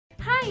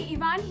Hi,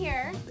 Yvonne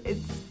here.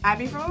 It's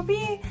Abby from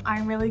OP.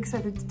 I'm really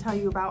excited to tell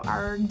you about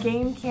our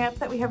game camp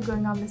that we have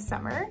going on this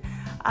summer.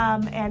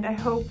 And I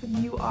hope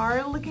you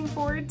are looking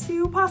forward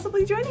to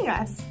possibly joining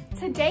us.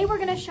 Today we're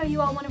gonna show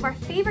you all one of our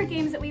favorite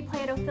games that we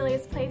play at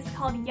Ophelia's place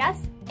called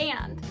Yes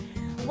and.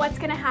 What's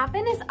gonna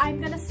happen is I'm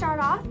gonna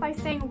start off by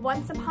saying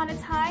once upon a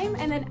time,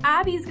 and then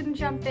Abby's gonna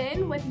jump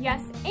in with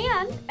yes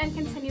and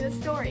continue the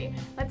story.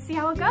 Let's see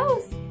how it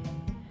goes.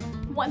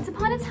 Once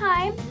upon a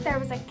time, there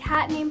was a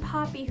cat named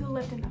Poppy who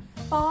lived in a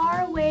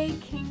faraway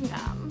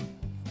kingdom.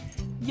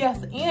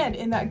 Yes, and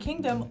in that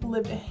kingdom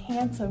lived a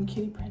handsome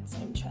kitty prince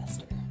named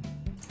Chester.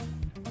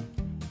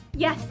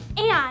 Yes,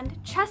 and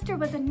Chester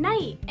was a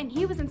knight, and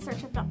he was in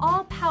search of the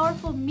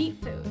all-powerful meat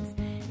foods,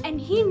 and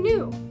he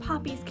knew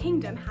Poppy's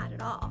kingdom had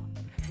it all.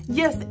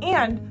 Yes,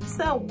 and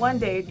so one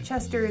day,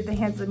 Chester, the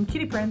handsome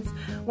kitty prince,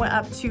 went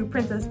up to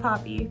Princess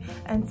Poppy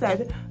and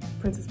said,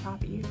 "Princess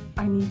Poppy,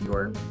 I need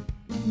your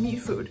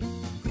meat food,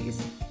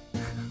 please."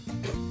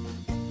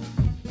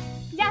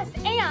 Yes,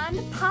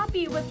 and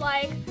Poppy was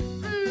like,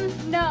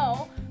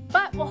 no,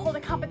 but we'll hold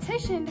a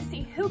competition to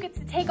see who gets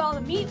to take all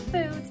the meat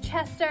foods,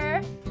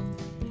 Chester.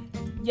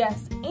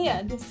 Yes,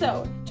 and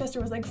so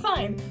Chester was like,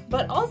 fine,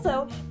 but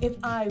also if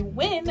I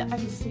win, I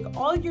get to take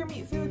all your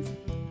meat foods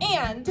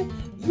and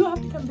you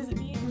have to come visit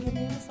me and give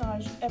me a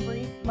massage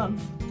every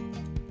month.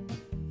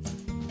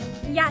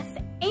 Yes,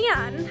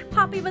 and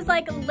Poppy was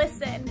like,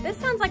 listen, this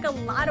sounds like a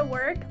lot of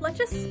work. Let's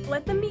just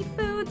split the meat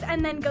foods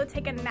and then go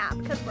take a nap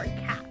because we're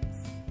cats.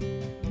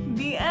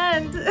 The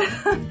end.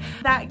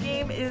 That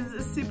game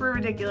is super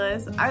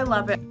ridiculous. I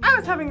love it. I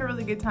was having a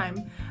really good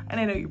time, and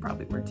I know you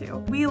probably were too.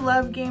 We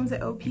love games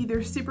at OP.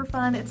 They're super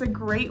fun. It's a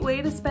great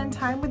way to spend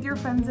time with your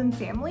friends and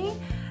family,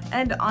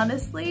 and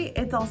honestly,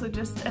 it's also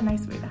just a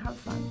nice way to have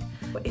fun.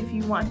 If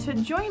you want to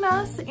join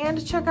us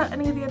and check out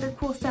any of the other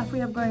cool stuff we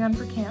have going on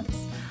for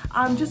camps,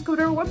 just go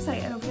to our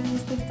website at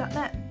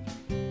opheliasplace.net.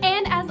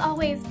 And as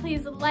always,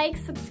 please like,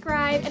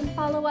 subscribe, and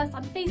follow us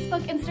on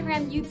Facebook,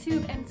 Instagram,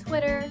 YouTube, and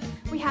Twitter.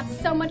 We have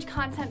so much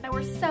content that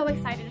we're so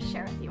excited to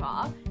share with you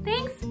all. Thanks!